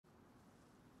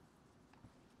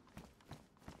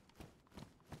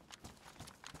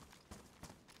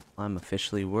I'm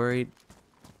officially worried.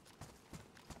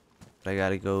 But I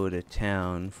gotta go to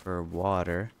town for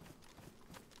water.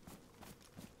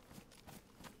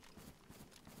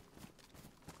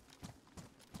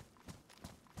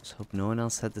 Just hope no one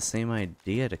else had the same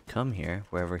idea to come here,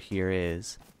 wherever here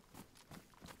is.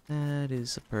 That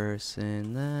is a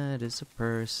person, that is a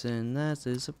person, that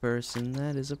is a person,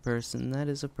 that is a person, that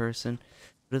is a person.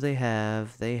 What do they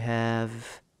have? They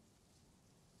have...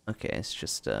 Okay, it's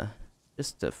just a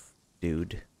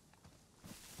dude.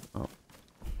 Oh.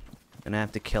 Gonna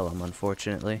have to kill him,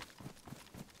 unfortunately.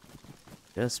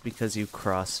 Just because you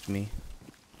crossed me.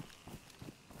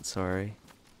 Sorry.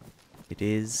 It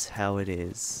is how it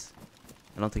is.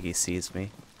 I don't think he sees me.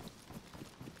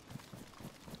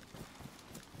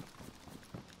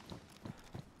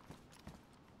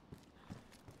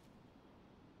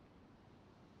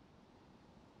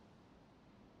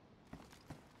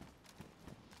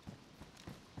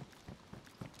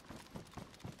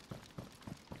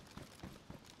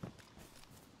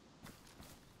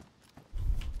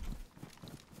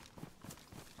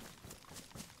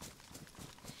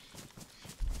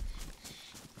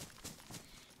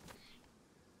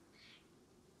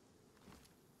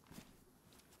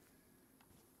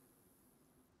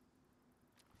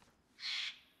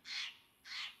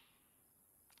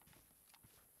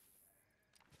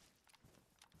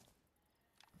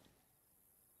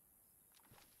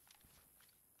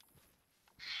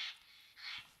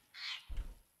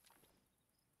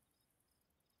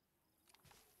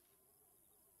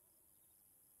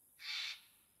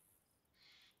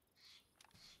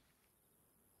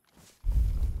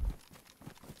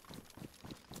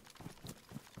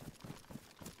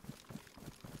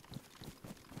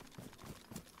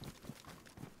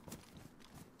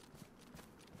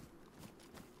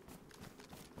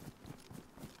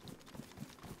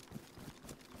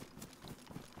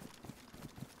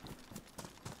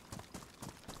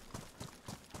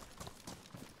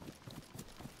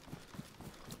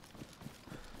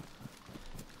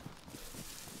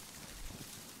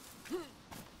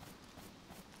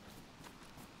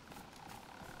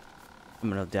 I'm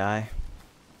gonna die.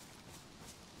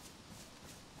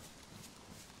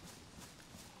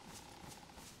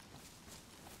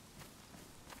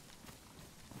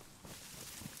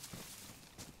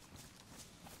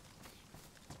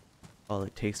 All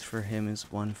it takes for him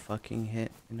is one fucking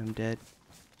hit and I'm dead.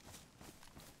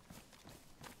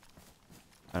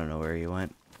 I don't know where he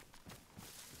went.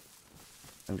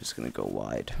 I'm just gonna go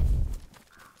wide.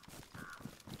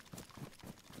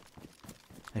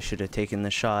 I should have taken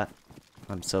the shot.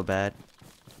 I'm so bad.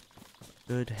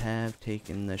 Should have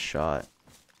taken the shot.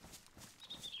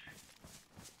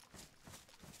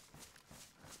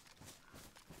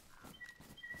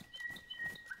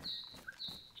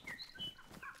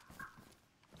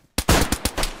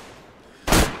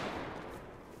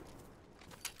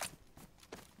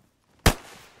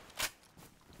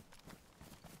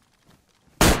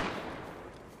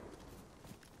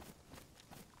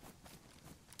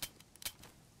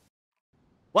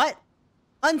 What?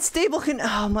 Unstable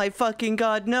oh my fucking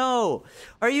god, no!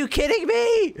 Are you kidding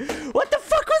me? What the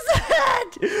fuck was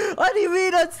that? What do you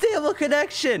mean unstable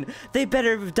connection? They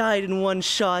better have died in one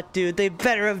shot, dude. They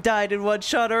better have died in one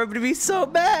shot or I'm gonna be so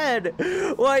mad!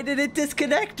 Why did it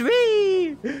disconnect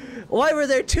me? Why were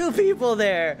there two people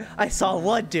there? I saw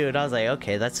one dude, I was like,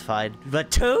 okay, that's fine. But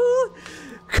two?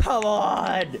 Come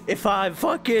on! If I'm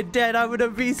fucking dead, I'm gonna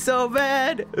be so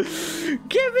mad!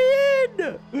 Get me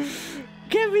in!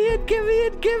 Get me in, get me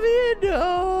in, get me in!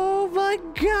 Oh my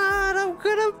god, I'm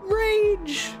gonna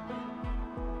rage!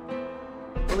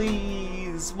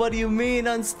 Please, what do you mean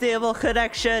unstable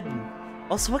connection?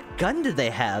 Also, what gun did they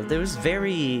have? It was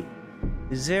very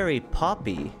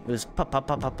poppy. It was pop, pop,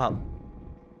 pop, pop, pop.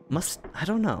 I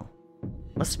don't know.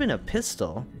 Must have been a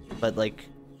pistol, but like,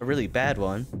 a really bad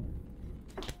one.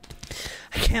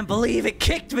 I can't believe it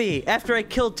kicked me after I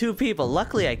killed two people.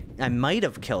 Luckily, I might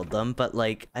have killed them, but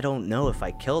like, I don't know if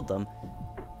I killed them.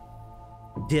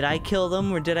 Did I kill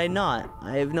them or did I not?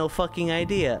 I have no fucking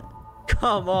idea.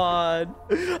 Come on.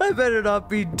 I better not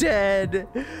be dead.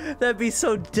 That'd be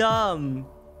so dumb.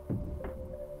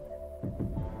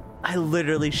 I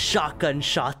literally shotgun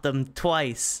shot them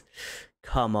twice.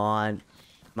 Come on.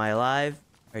 Am I alive?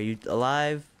 Are you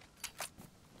alive?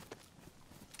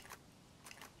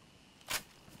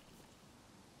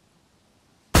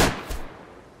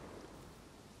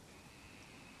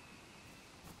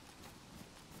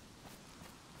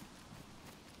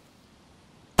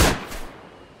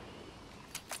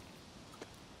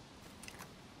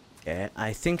 Okay,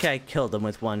 I think I killed him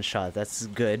with one shot. That's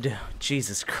good.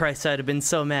 Jesus Christ, I'd have been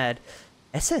so mad.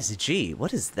 SSG,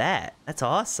 what is that? That's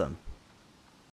awesome.